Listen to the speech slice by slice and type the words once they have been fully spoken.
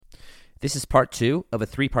This is part 2 of a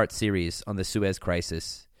 3-part series on the Suez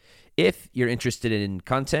Crisis. If you're interested in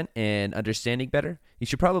content and understanding better, you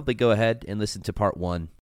should probably go ahead and listen to part 1.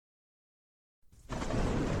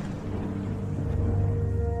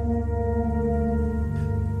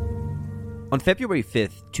 On February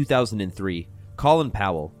 5th, 2003, Colin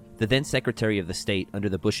Powell, the then Secretary of the State under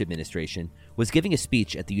the Bush administration, was giving a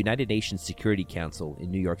speech at the United Nations Security Council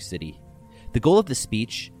in New York City. The goal of the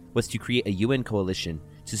speech was to create a UN coalition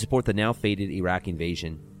to support the now-faded Iraq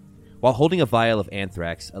invasion. While holding a vial of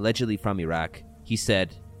anthrax, allegedly from Iraq, he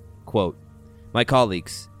said, quote, "My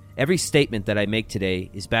colleagues, every statement that I make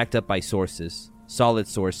today is backed up by sources, solid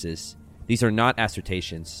sources. These are not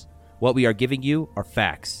assertions. What we are giving you are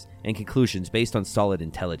facts and conclusions based on solid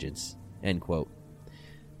intelligence." End quote.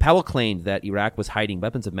 Powell claimed that Iraq was hiding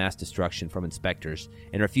weapons of mass destruction from inspectors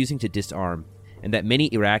and refusing to disarm, and that many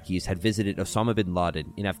Iraqis had visited Osama bin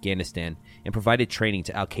Laden in Afghanistan and provided training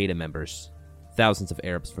to al-Qaeda members. Thousands of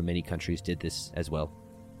Arabs from many countries did this as well.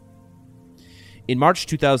 In March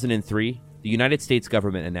 2003, the United States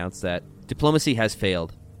government announced that diplomacy has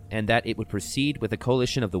failed and that it would proceed with a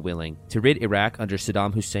coalition of the willing to rid Iraq under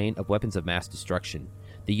Saddam Hussein of weapons of mass destruction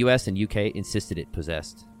the US and UK insisted it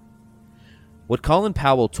possessed. What Colin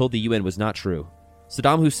Powell told the UN was not true.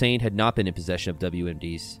 Saddam Hussein had not been in possession of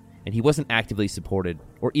WMDs, and he wasn't actively supported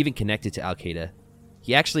or even connected to al-Qaeda.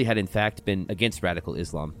 He actually had in fact been against radical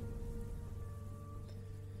Islam.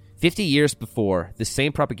 50 years before, the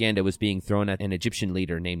same propaganda was being thrown at an Egyptian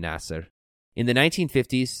leader named Nasser. In the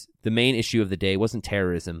 1950s, the main issue of the day wasn't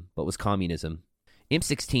terrorism, but was communism.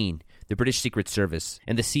 MI6, the British Secret Service,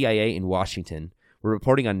 and the CIA in Washington were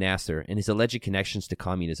reporting on Nasser and his alleged connections to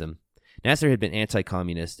communism. Nasser had been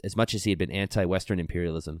anti-communist as much as he had been anti-Western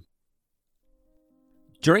imperialism.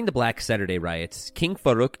 During the Black Saturday riots, King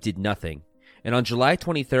Farouk did nothing, and on July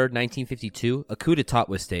 23, 1952, a coup d'etat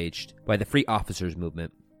was staged by the Free Officers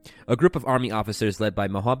Movement, a group of army officers led by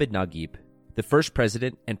Mohammed Naguib, the first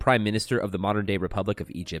president and prime minister of the modern-day Republic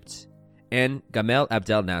of Egypt, and Gamal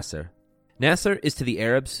Abdel Nasser. Nasser is to the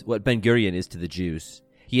Arabs what Ben-Gurion is to the Jews.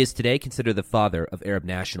 He is today considered the father of Arab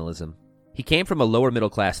nationalism. He came from a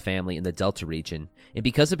lower-middle-class family in the Delta region, and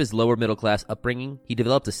because of his lower-middle-class upbringing, he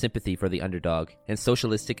developed a sympathy for the underdog and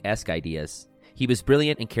socialistic-esque ideas. He was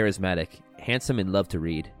brilliant and charismatic, handsome and loved to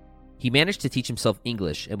read. He managed to teach himself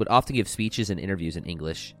English and would often give speeches and interviews in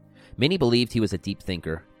English. Many believed he was a deep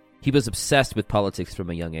thinker. He was obsessed with politics from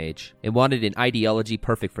a young age and wanted an ideology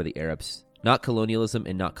perfect for the Arabs, not colonialism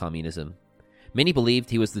and not communism. Many believed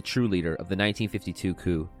he was the true leader of the 1952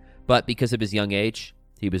 coup, but because of his young age,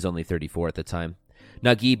 he was only 34 at the time,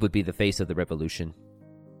 Naguib would be the face of the revolution.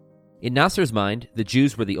 In Nasser's mind, the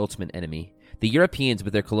Jews were the ultimate enemy. The Europeans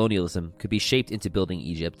with their colonialism could be shaped into building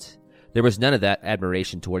Egypt. There was none of that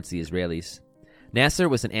admiration towards the Israelis. Nasser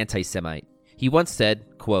was an anti-Semite. He once said,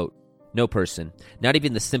 quote, "No person, not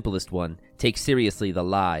even the simplest one, takes seriously the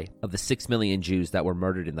lie of the 6 million Jews that were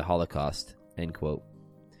murdered in the Holocaust." End quote.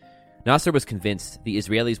 Nasser was convinced the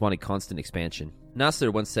Israelis wanted constant expansion.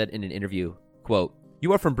 Nasser once said in an interview, quote,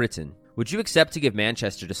 "You are from Britain. Would you accept to give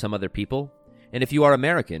Manchester to some other people? And if you are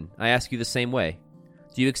American, I ask you the same way.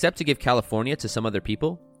 Do you accept to give California to some other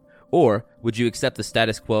people? Or would you accept the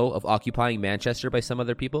status quo of occupying Manchester by some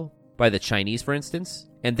other people? By the Chinese, for instance?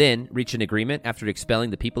 And then reach an agreement after expelling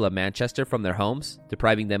the people of Manchester from their homes,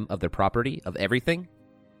 depriving them of their property, of everything?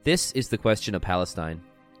 This is the question of Palestine."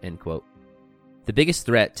 End quote. The biggest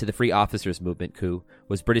threat to the Free Officers Movement coup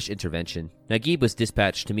was British intervention. Naguib was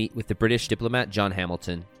dispatched to meet with the British diplomat John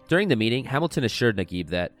Hamilton. During the meeting, Hamilton assured Naguib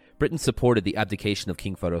that Britain supported the abdication of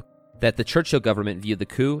King Farouk, that the Churchill government viewed the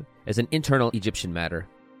coup as an internal Egyptian matter,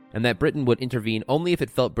 and that Britain would intervene only if it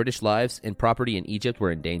felt British lives and property in Egypt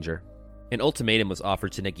were in danger. An ultimatum was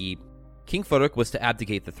offered to Naguib. King Farouk was to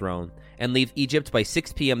abdicate the throne and leave Egypt by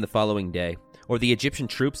 6 p.m. the following day, or the Egyptian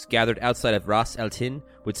troops gathered outside of Ras el-Tin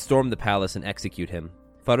would storm the palace and execute him.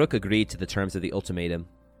 Farouk agreed to the terms of the ultimatum.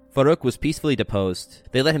 Farouk was peacefully deposed.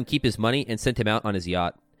 They let him keep his money and sent him out on his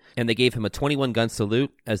yacht, and they gave him a 21-gun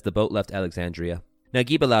salute as the boat left Alexandria.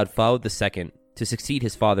 Naguib allowed Fahd II to succeed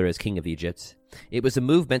his father as king of Egypt. It was a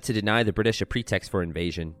move meant to deny the British a pretext for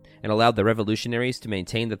invasion, and allowed the revolutionaries to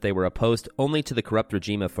maintain that they were opposed only to the corrupt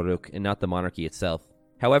regime of Farouk and not the monarchy itself.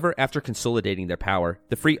 However, after consolidating their power,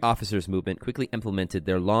 the Free Officers Movement quickly implemented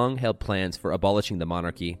their long-held plans for abolishing the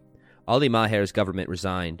monarchy. Ali Maher's government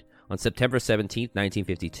resigned on September 17,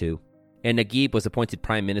 1952, and Naguib was appointed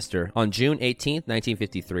prime minister on June 18,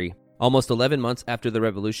 1953. Almost 11 months after the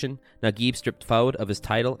revolution, Naguib stripped Fahd of his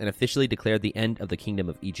title and officially declared the end of the Kingdom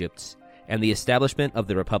of Egypt and the establishment of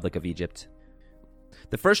the Republic of Egypt.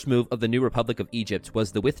 The first move of the new Republic of Egypt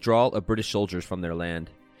was the withdrawal of British soldiers from their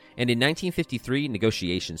land. And in 1953,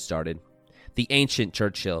 negotiations started. The ancient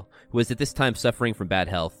Churchill, who was at this time suffering from bad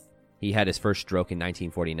health, he had his first stroke in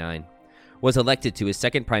 1949, was elected to his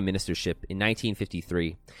second prime ministership in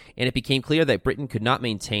 1953, and it became clear that Britain could not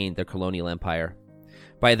maintain their colonial empire.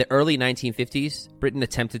 By the early 1950s, Britain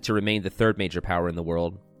attempted to remain the third major power in the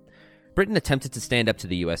world. Britain attempted to stand up to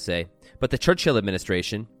the USA, but the Churchill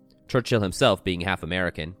administration, Churchill himself being half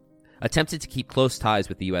American, attempted to keep close ties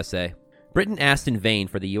with the USA. Britain asked in vain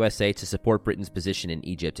for the USA to support Britain's position in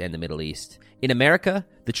Egypt and the Middle East. In America,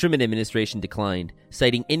 the Truman administration declined,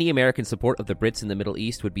 citing any American support of the Brits in the Middle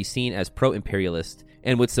East would be seen as pro-imperialist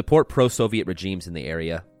and would support pro-Soviet regimes in the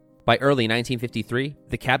area. By early 1953,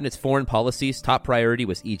 the cabinet's foreign policy's top priority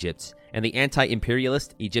was Egypt and the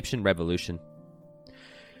anti-imperialist Egyptian Revolution.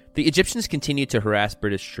 The Egyptians continued to harass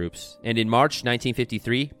British troops, and in March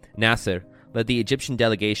 1953, Nasser led the Egyptian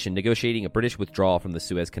delegation negotiating a British withdrawal from the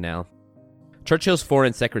Suez Canal. Churchill's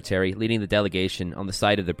foreign secretary leading the delegation on the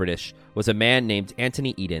side of the British was a man named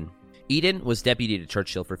Anthony Eden. Eden was deputy to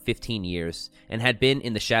Churchill for 15 years and had been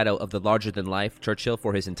in the shadow of the larger-than-life Churchill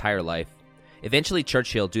for his entire life. Eventually,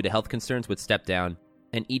 Churchill, due to health concerns, would step down,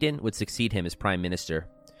 and Eden would succeed him as prime minister.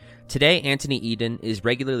 Today, Anthony Eden is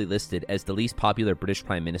regularly listed as the least popular British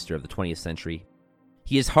prime minister of the 20th century.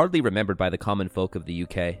 He is hardly remembered by the common folk of the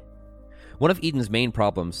UK. One of Eden's main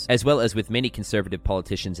problems, as well as with many conservative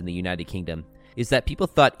politicians in the United Kingdom, is that people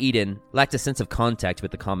thought Eden lacked a sense of contact with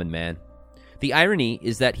the common man. The irony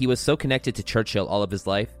is that he was so connected to Churchill all of his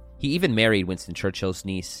life, he even married Winston Churchill's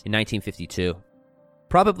niece in 1952.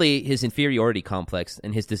 Probably his inferiority complex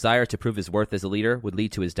and his desire to prove his worth as a leader would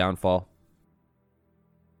lead to his downfall.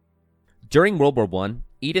 During World War I,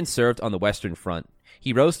 Eden served on the Western Front.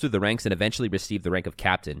 He rose through the ranks and eventually received the rank of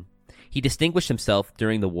captain. He distinguished himself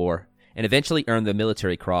during the war and eventually earned the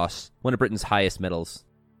Military Cross, one of Britain's highest medals.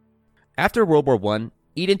 After World War I,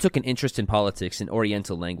 Eden took an interest in politics and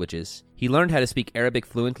Oriental languages. He learned how to speak Arabic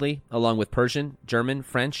fluently, along with Persian, German,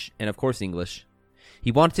 French, and of course English.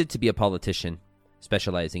 He wanted to be a politician,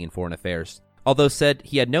 specializing in foreign affairs, although said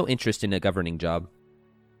he had no interest in a governing job.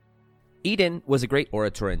 Eden was a great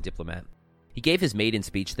orator and diplomat. He gave his maiden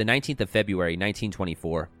speech the 19th of February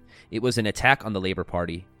 1924. It was an attack on the Labour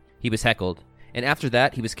Party. He was heckled, and after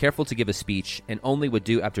that he was careful to give a speech and only would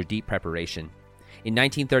do after deep preparation. In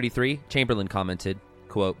 1933, Chamberlain commented,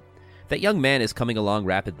 quote, "That young man is coming along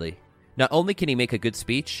rapidly. Not only can he make a good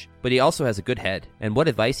speech, but he also has a good head, and what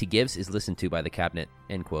advice he gives is listened to by the cabinet."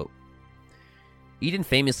 End quote. Eden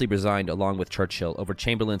famously resigned along with Churchill over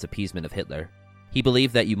Chamberlain's appeasement of Hitler. He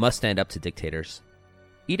believed that you must stand up to dictators.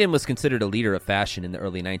 Eden was considered a leader of fashion in the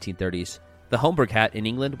early 1930s. The Homburg hat in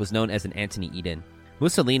England was known as an Anthony Eden.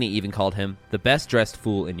 Mussolini even called him the best-dressed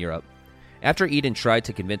fool in Europe, after Eden tried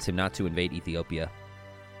to convince him not to invade Ethiopia.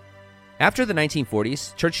 After the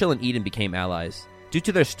 1940s, Churchill and Eden became allies, due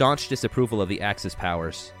to their staunch disapproval of the Axis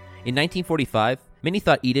powers. In 1945, many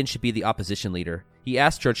thought Eden should be the opposition leader. He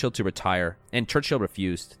asked Churchill to retire, and Churchill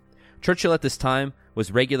refused. Churchill at this time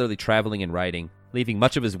was regularly traveling and writing, leaving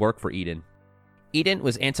much of his work for Eden. Eden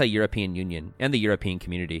was anti-European Union and the European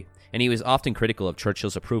community, and he was often critical of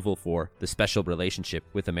Churchill's approval for the special relationship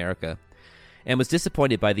with America, and was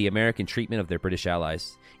disappointed by the American treatment of their British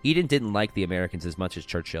allies. Eden didn't like the Americans as much as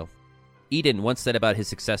Churchill. Eden once said about his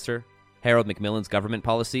successor, Harold Macmillan's government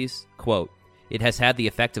policies, quote, "It has had the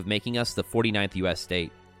effect of making us the 49th U.S.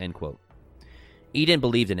 state," end quote. Eden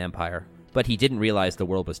believed in empire, but he didn't realize the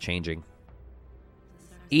world was changing.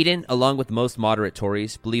 Eden, along with most moderate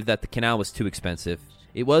Tories, believed that the canal was too expensive.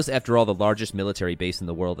 It was, after all, the largest military base in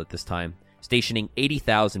the world at this time, stationing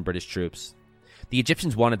 80,000 British troops. The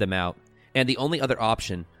Egyptians wanted them out, and the only other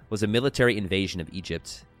option was a military invasion of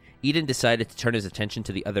Egypt. Eden decided to turn his attention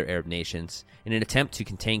to the other Arab nations in an attempt to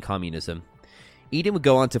contain communism. Eden would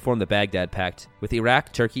go on to form the Baghdad Pact with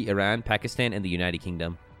Iraq, Turkey, Iran, Pakistan, and the United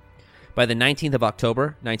Kingdom. By the 19th of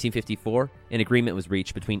October, 1954, an agreement was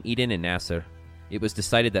reached between Eden and Nasser. It was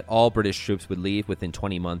decided that all British troops would leave within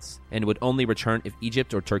 20 months and would only return if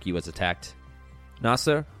Egypt or Turkey was attacked.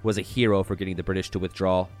 Nasser was a hero for getting the British to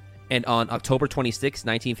withdraw, and on October 26,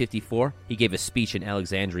 1954, he gave a speech in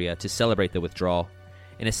Alexandria to celebrate the withdrawal.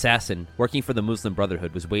 An assassin working for the Muslim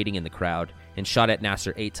Brotherhood was waiting in the crowd and shot at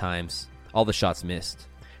Nasser 8 times. All the shots missed.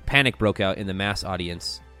 Panic broke out in the mass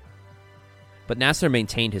audience. But Nasser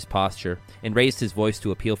maintained his posture and raised his voice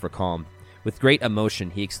to appeal for calm. With great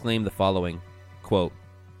emotion, he exclaimed the following, quote,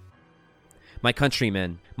 "My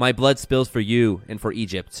countrymen, my blood spills for you and for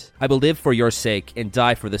Egypt. I will live for your sake and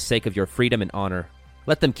die for the sake of your freedom and honor.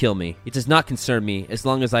 Let them kill me. It does not concern me as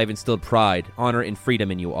long as I have instilled pride, honor, and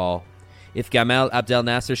freedom in you all. If Gamal Abdel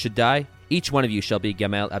Nasser should die, each one of you shall be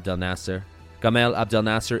Gamal Abdel Nasser. Gamal Abdel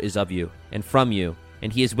Nasser is of you, and from you,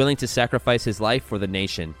 and he is willing to sacrifice his life for the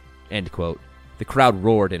nation." End quote. The crowd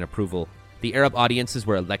roared in approval. The Arab audiences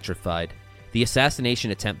were electrified. The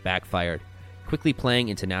assassination attempt backfired, quickly playing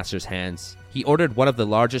into Nasser's hands. He ordered one of the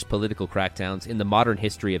largest political crackdowns in the modern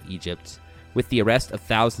history of Egypt, with the arrest of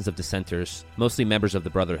thousands of dissenters, mostly members of the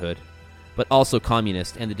Brotherhood, but also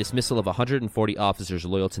communists, and the dismissal of 140 officers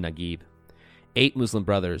loyal to Naguib. 8 Muslim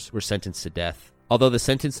brothers were sentenced to death. Although the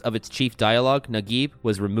sentence of its chief dialogue, Naguib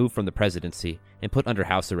was removed from the presidency and put under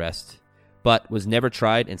house arrest, but was never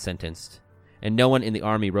tried and sentenced, and no one in the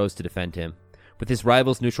army rose to defend him. With his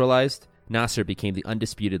rivals neutralized, Nasser became the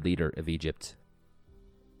undisputed leader of Egypt.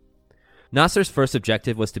 Nasser's first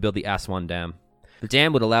objective was to build the Aswan Dam. The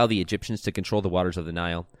dam would allow the Egyptians to control the waters of the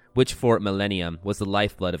Nile, which for millennium was the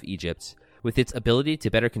lifeblood of Egypt. With its ability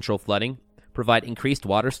to better control flooding, provide increased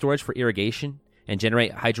water storage for irrigation, and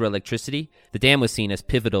generate hydroelectricity, the dam was seen as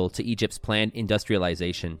pivotal to Egypt's planned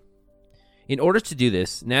industrialization. In order to do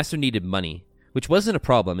this, Nasser needed money, which wasn't a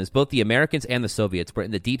problem as both the Americans and the Soviets were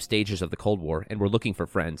in the deep stages of the Cold War and were looking for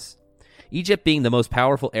friends. Egypt, being the most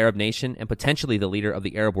powerful Arab nation and potentially the leader of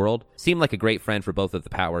the Arab world, seemed like a great friend for both of the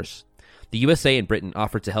powers. The USA and Britain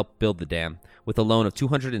offered to help build the dam with a loan of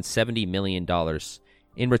 $270 million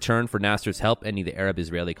in return for Nasser's help ending the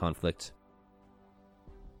Arab-Israeli conflict.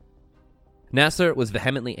 Nasser was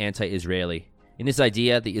vehemently anti-Israeli. In his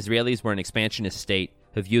idea, the Israelis were an expansionist state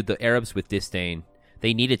who viewed the Arabs with disdain.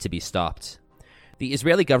 They needed to be stopped. The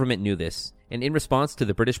Israeli government knew this, and in response to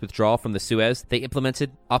the British withdrawal from the Suez, they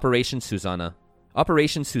implemented Operation Susanna.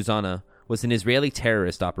 Operation Susanna was an Israeli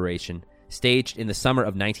terrorist operation staged in the summer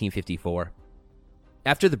of 1954.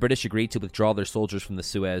 After the British agreed to withdraw their soldiers from the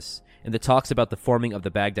Suez, and the talks about the forming of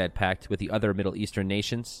the Baghdad Pact with the other Middle Eastern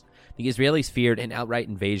nations, the Israelis feared an outright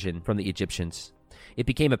invasion from the Egyptians. It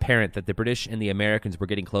became apparent that the British and the Americans were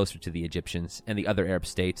getting closer to the Egyptians and the other Arab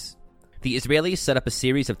states. The Israelis set up a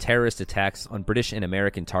series of terrorist attacks on British and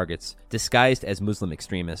American targets, disguised as Muslim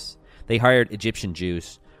extremists. They hired Egyptian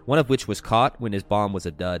Jews, one of which was caught when his bomb was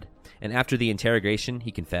a dud, and after the interrogation,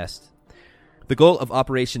 he confessed. The goal of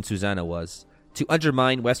Operation Susanna was to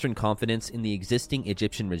undermine Western confidence in the existing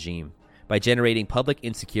Egyptian regime by generating public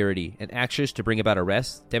insecurity and actions to bring about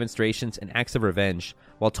arrests, demonstrations, and acts of revenge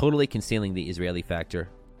while totally concealing the Israeli factor.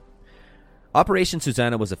 Operation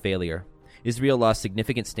Susanna was a failure. Israel lost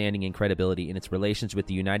significant standing and credibility in its relations with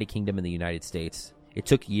the United Kingdom and the United States. It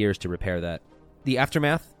took years to repair that. The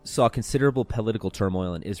aftermath saw considerable political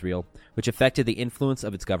turmoil in Israel, which affected the influence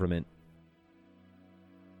of its government.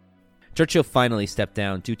 Churchill finally stepped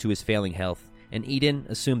down due to his failing health, and Eden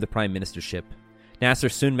assumed the prime ministership. Nasser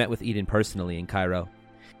soon met with Eden personally in Cairo.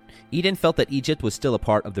 Eden felt that Egypt was still a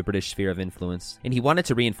part of the British sphere of influence, and he wanted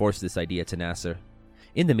to reinforce this idea to Nasser.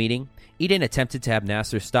 In the meeting, Eden attempted to have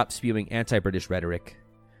Nasser stop spewing anti-British rhetoric.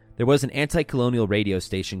 There was an anti-colonial radio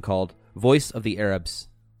station called Voice of the Arabs,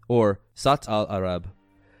 or Sat al-Arab,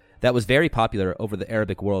 that was very popular over the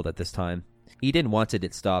Arabic world at this time. Eden wanted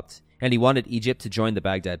it stopped, and he wanted Egypt to join the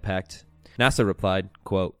Baghdad Pact. Nasser replied,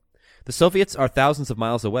 quote, "The Soviets are thousands of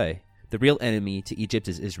miles away. The real enemy to Egypt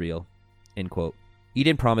is Israel." End quote.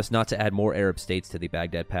 Eden promised not to add more Arab states to the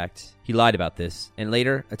Baghdad Pact. He lied about this, and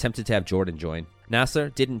later attempted to have Jordan join. Nasser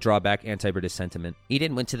didn't draw back anti-British sentiment.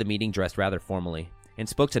 Eden went to the meeting dressed rather formally, and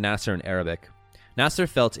spoke to Nasser in Arabic. Nasser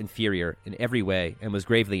felt inferior in every way and was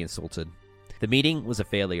gravely insulted. The meeting was a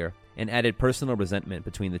failure, and added personal resentment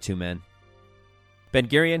between the two men.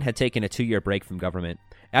 Ben-Gurion had taken a 2-year break from government.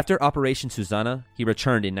 After Operation Susanna, he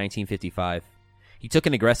returned in 1955. He took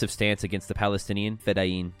an aggressive stance against the Palestinian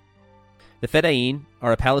Fedayeen. The Fedayeen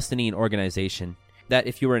are a Palestinian organization that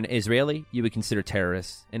if you were an Israeli, you would consider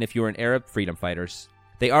terrorists, and if you were an Arab, freedom fighters.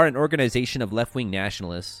 They are an organization of left-wing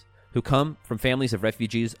nationalists who come from families of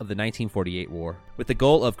refugees of the 1948 war, with the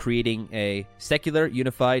goal of creating a secular,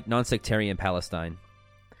 unified, non-sectarian Palestine.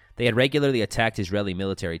 They had regularly attacked Israeli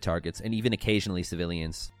military targets and even occasionally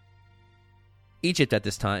civilians. Egypt at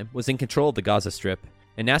this time was in control of the Gaza Strip,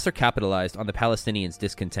 and Nasser capitalized on the Palestinians'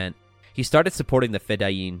 discontent. He started supporting the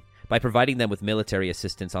Fedayeen by providing them with military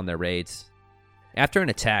assistance on their raids. After an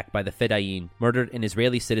attack by the Fedayeen murdered an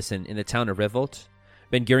Israeli citizen in the town of Revolt,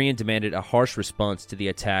 Ben-Gurion demanded a harsh response to the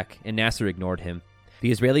attack, and Nasser ignored him.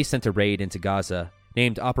 The Israelis sent a raid into Gaza,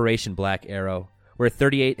 named Operation Black Arrow, where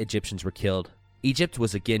 38 Egyptians were killed. Egypt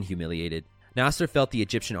was again humiliated. Nasser felt the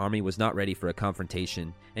Egyptian army was not ready for a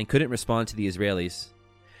confrontation and couldn't respond to the Israelis.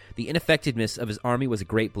 The ineffectiveness of his army was a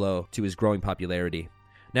great blow to his growing popularity.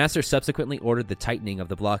 Nasser subsequently ordered the tightening of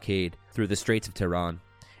the blockade through the Straits of Tehran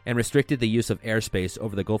and restricted the use of airspace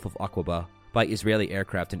over the Gulf of Aqaba by Israeli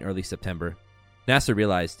aircraft in early September. Nasser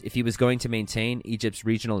realized if he was going to maintain Egypt's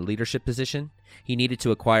regional leadership position, he needed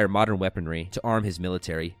to acquire modern weaponry to arm his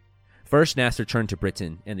military. First, Nasser turned to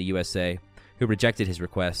Britain and the USA, who rejected his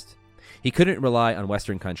request. He couldn't rely on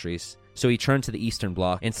Western countries, so he turned to the Eastern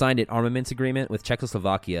Bloc and signed an armaments agreement with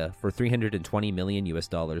Czechoslovakia for $320 million.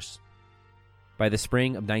 By the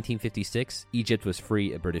spring of 1956, Egypt was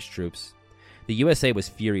free of British troops. The USA was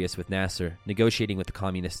furious with Nasser, negotiating with the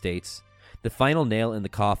communist states. The final nail in the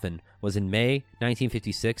coffin was in May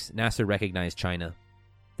 1956, Nasser recognized China.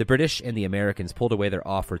 The British and the Americans pulled away their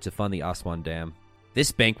offer to fund the Aswan Dam.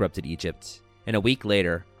 This bankrupted Egypt, and a week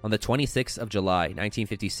later, on the 26th of July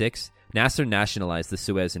 1956, Nasser nationalized the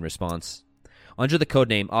Suez in response. Under the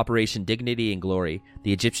codename Operation Dignity and Glory,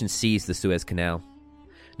 the Egyptians seized the Suez Canal.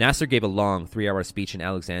 Nasser gave a long 3-hour speech in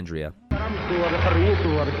Alexandria.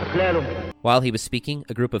 While he was speaking,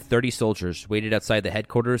 a group of 30 soldiers waited outside the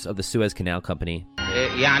headquarters of the Suez Canal Company.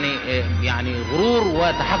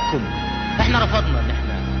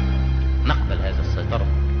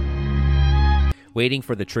 Waiting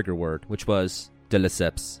for the trigger word, which was de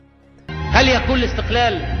lesseps.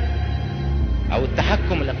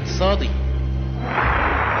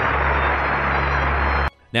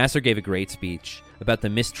 Nasser gave a great speech about the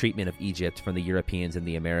mistreatment of Egypt from the Europeans and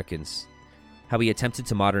the Americans, how he attempted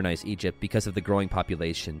to modernize Egypt because of the growing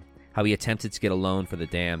population, how he attempted to get a loan for the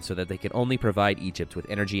dam so that they could only provide Egypt with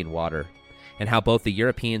energy and water, and how both the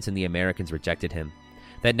Europeans and the Americans rejected him,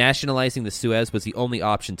 that nationalizing the Suez was the only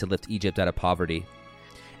option to lift Egypt out of poverty.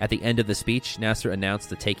 At the end of the speech, Nasser announced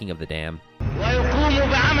the taking of the dam.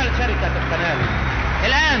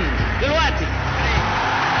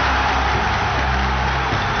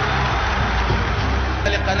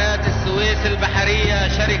 لقناة السويس البحرية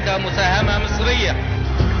شركة مساهمة مصرية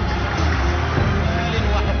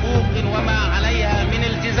وحقوق وما عليها من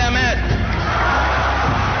التزامات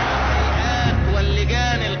الهيئات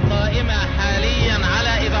واللجان القائمة حاليا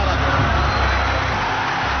على إدارتها.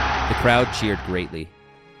 The crowd cheered greatly.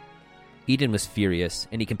 Eden was furious,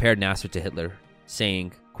 and he compared Nasser to Hitler,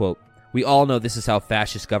 saying, quote, "We all know this is how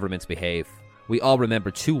fascist governments behave. We all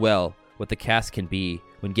remember too well what the caste can be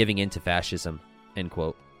when giving in to fascism." End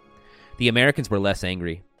quote. The Americans were less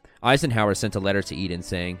angry. Eisenhower sent a letter to Eden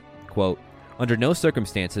saying, quote, "Under no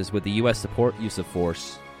circumstances would the U.S. support use of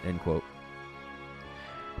force." End quote.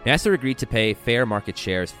 Nasser agreed to pay fair market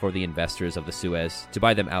shares for the investors of the Suez to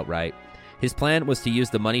buy them outright. His plan was to use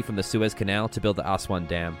the money from the Suez Canal to build the Aswan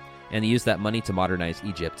Dam, and use that money to modernize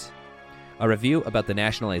Egypt. A review about the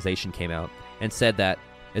nationalization came out and said that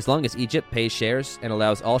as long as Egypt pays shares and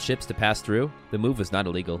allows all ships to pass through, the move was not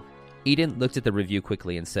illegal. Eden looked at the review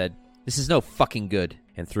quickly and said, "This is no fucking good,"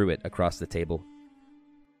 and threw it across the table.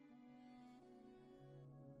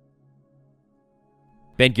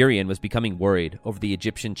 Ben-Gurion was becoming worried over the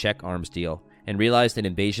Egyptian-Czech arms deal and realized an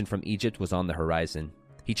invasion from Egypt was on the horizon.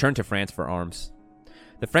 He turned to France for arms.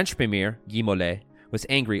 The French premier, Guy Mollet, was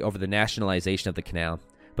angry over the nationalization of the canal,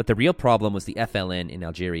 but the real problem was the FLN in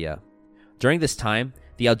Algeria. During this time,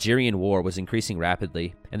 the Algerian War was increasing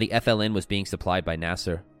rapidly, and the FLN was being supplied by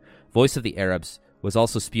Nasser. Voice of the Arabs was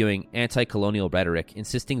also spewing anti-colonial rhetoric,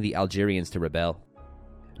 insisting the Algerians to rebel.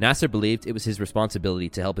 Nasser believed it was his responsibility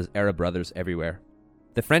to help his Arab brothers everywhere.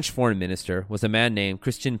 The French foreign minister was a man named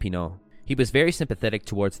Christian Pinot. He was very sympathetic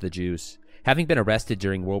towards the Jews, having been arrested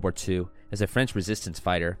during World War II as a French resistance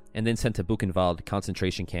fighter and then sent to Buchenwald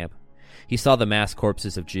concentration camp. He saw the mass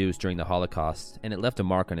corpses of Jews during the Holocaust, and it left a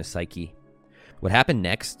mark on his psyche. What happened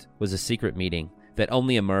next was a secret meeting that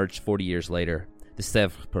only emerged 40 years later, the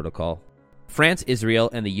Sèvres Protocol. France, Israel,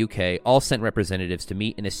 and the UK all sent representatives to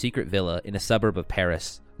meet in a secret villa in a suburb of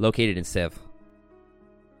Paris, located in Sèvres.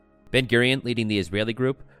 Ben-Gurion leading the Israeli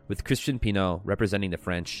group, with Christian Pinot representing the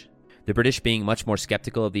French. The British, being much more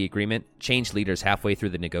skeptical of the agreement, changed leaders halfway through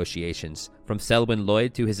the negotiations, from Selwyn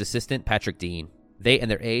Lloyd to his assistant Patrick Dean. They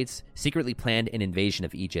and their aides secretly planned an invasion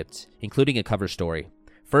of Egypt, including a cover story.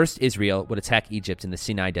 First, Israel would attack Egypt in the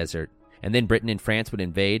Sinai Desert, and then Britain and France would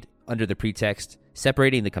invade, under the pretext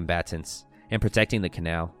separating the combatants and protecting the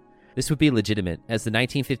canal. This would be legitimate, as the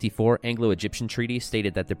 1954 Anglo-Egyptian Treaty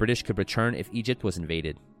stated that the British could return if Egypt was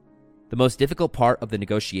invaded. The most difficult part of the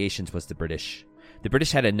negotiations was the British. The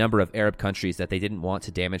British had a number of Arab countries that they didn't want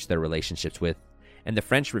to damage their relationships with, and the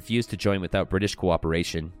French refused to join without British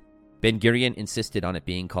cooperation. Ben-Gurion insisted on it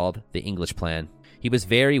being called the English Plan. He was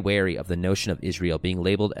very wary of the notion of Israel being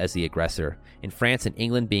labeled as the aggressor, and France and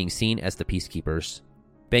England being seen as the peacekeepers.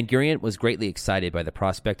 Ben-Gurion was greatly excited by the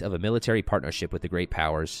prospect of a military partnership with the great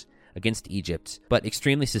powers against Egypt, but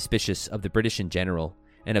extremely suspicious of the British in general,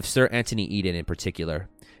 and of Sir Anthony Eden in particular.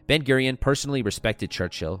 Ben-Gurion personally respected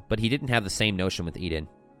Churchill, but he didn't have the same notion with Eden.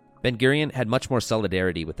 Ben-Gurion had much more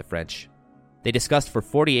solidarity with the French. They discussed for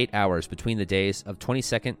 48 hours between the days of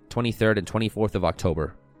 22nd, 23rd, and 24th of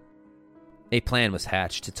October. A plan was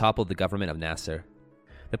hatched to topple the government of Nasser.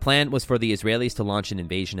 The plan was for the Israelis to launch an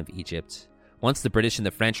invasion of Egypt. Once the British and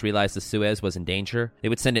the French realized the Suez was in danger, they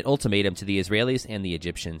would send an ultimatum to the Israelis and the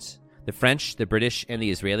Egyptians. The French, the British, and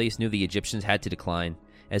the Israelis knew the Egyptians had to decline,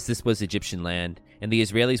 as this was Egyptian land, and the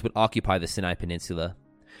Israelis would occupy the Sinai Peninsula.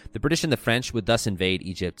 The British and the French would thus invade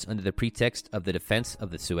Egypt under the pretext of the defense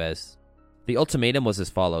of the Suez. The ultimatum was as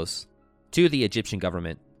follows. To the Egyptian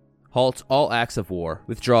government, halt all acts of war,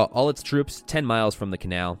 withdraw all its troops 10 miles from the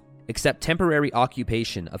canal, accept temporary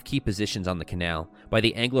occupation of key positions on the canal by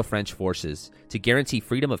the Anglo-French forces to guarantee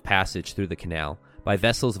freedom of passage through the canal by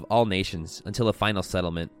vessels of all nations until a final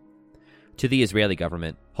settlement. To the Israeli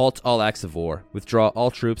government, halt all acts of war, withdraw all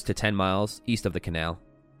troops to 10 miles east of the canal.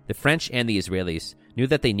 The French and the Israelis knew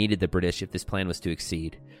that they needed the British if this plan was to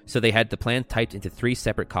exceed, so they had the plan typed into 3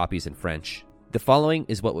 separate copies in French. The following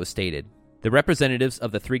is what was stated. The representatives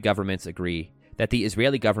of the 3 governments agree that the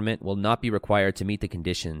Israeli government will not be required to meet the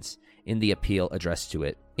conditions in the appeal addressed to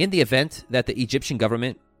it. In the event that the Egyptian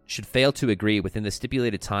government should fail to agree within the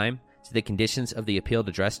stipulated time to the conditions of the appeal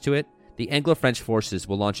addressed to it, the Anglo-French forces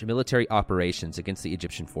will launch military operations against the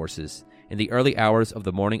Egyptian forces. In the early hours of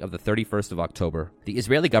the morning of the 31st of October, the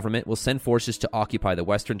Israeli government will send forces to occupy the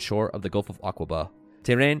western shore of the Gulf of Aqaba,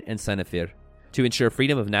 Tehran and Sanafir, to ensure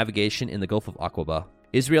freedom of navigation in the Gulf of Aqaba.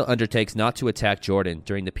 Israel undertakes not to attack Jordan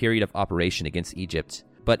during the period of operation against Egypt,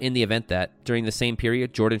 but in the event that, during the same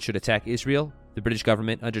period, Jordan should attack Israel, the British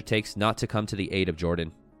government undertakes not to come to the aid of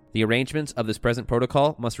Jordan. The arrangements of this present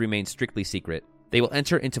protocol must remain strictly secret. They will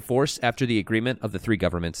enter into force after the agreement of the 3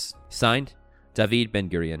 governments. Signed, David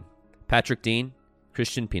Ben-Gurion, Patrick Dean,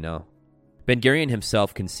 Christian Pinault. Ben-Gurion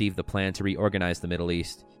himself conceived the plan to reorganize the Middle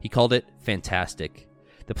East. He called it fantastic.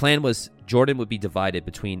 The plan was Jordan would be divided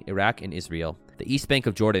between Iraq and Israel. The east bank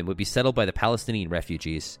of Jordan would be settled by the Palestinian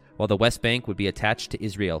refugees, while the west bank would be attached to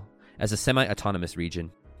Israel as a semi-autonomous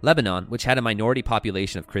region. Lebanon, which had a minority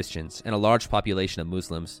population of Christians and a large population of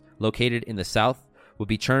Muslims, located in the south, would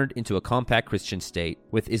be turned into a compact Christian state,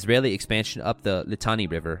 with Israeli expansion up the Litani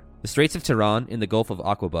River. The Straits of Tiran in the Gulf of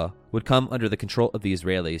Aqaba would come under the control of the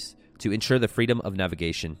Israelis to ensure the freedom of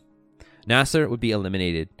navigation. Nasser would be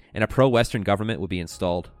eliminated, and a pro-Western government would be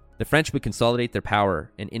installed. The French would consolidate their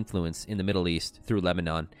power and influence in the Middle East through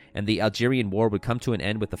Lebanon, and the Algerian War would come to an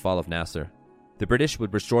end with the fall of Nasser. The British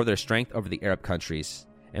would restore their strength over the Arab countries,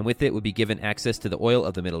 and with it would be given access to the oil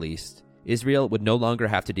of the Middle East. Israel would no longer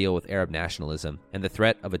have to deal with Arab nationalism and the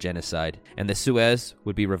threat of a genocide, and the Suez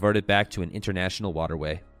would be reverted back to an international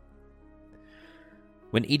waterway.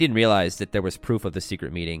 When Eden realized that there was proof of the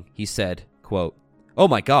secret meeting, he said, quote, "Oh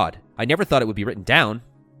my God, I never thought it would be written down,"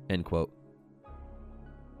 end quote.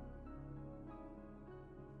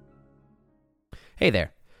 Hey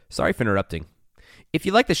there, sorry for interrupting. If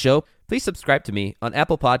you like the show, please subscribe to me on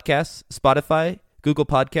Apple Podcasts, Spotify, Google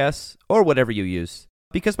Podcasts, or whatever you use.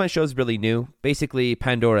 Because my show's really new, basically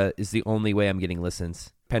Pandora is the only way I'm getting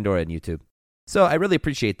listens. Pandora and YouTube. So I really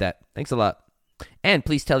appreciate that. Thanks a lot. And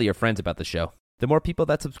please tell your friends about the show. The more people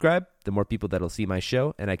that subscribe, the more people that'll see my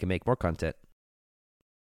show, and I can make more content.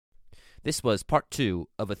 This was part 2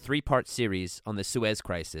 of a 3-part series on the Suez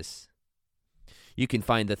Crisis. You can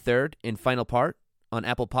find the 3rd and final part on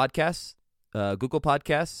Apple Podcasts, Google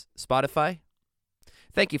Podcasts, Spotify.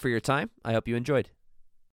 Thank you for your time. I hope you enjoyed.